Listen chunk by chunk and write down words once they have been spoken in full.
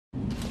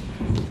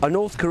A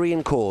North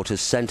Korean court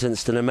has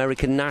sentenced an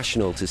American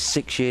national to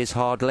 6 years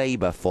hard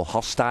labour for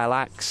hostile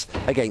acts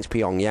against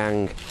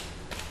Pyongyang.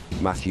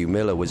 Matthew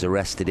Miller was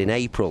arrested in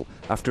April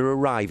after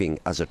arriving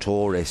as a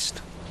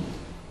tourist.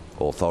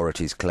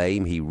 Authorities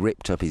claim he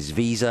ripped up his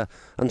visa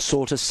and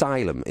sought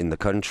asylum in the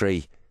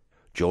country.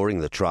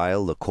 During the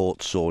trial, the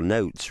court saw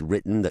notes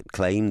written that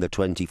claimed the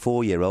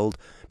 24-year-old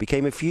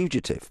became a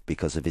fugitive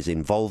because of his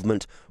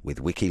involvement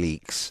with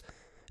Wikileaks.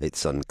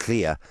 It's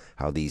unclear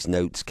how these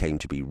notes came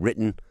to be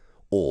written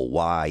or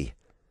why.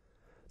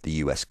 The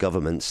US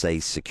government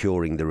says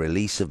securing the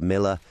release of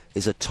Miller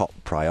is a top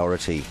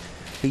priority.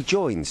 He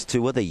joins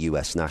two other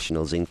US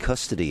nationals in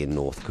custody in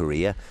North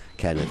Korea.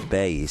 Kenneth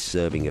Bae is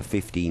serving a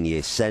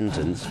 15-year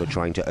sentence for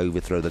trying to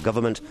overthrow the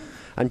government,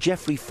 and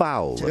Jeffrey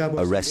Fowle,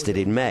 arrested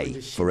in May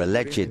for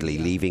allegedly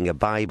leaving a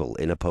Bible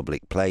in a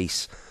public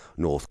place.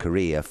 North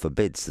Korea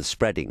forbids the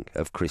spreading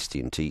of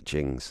Christian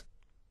teachings.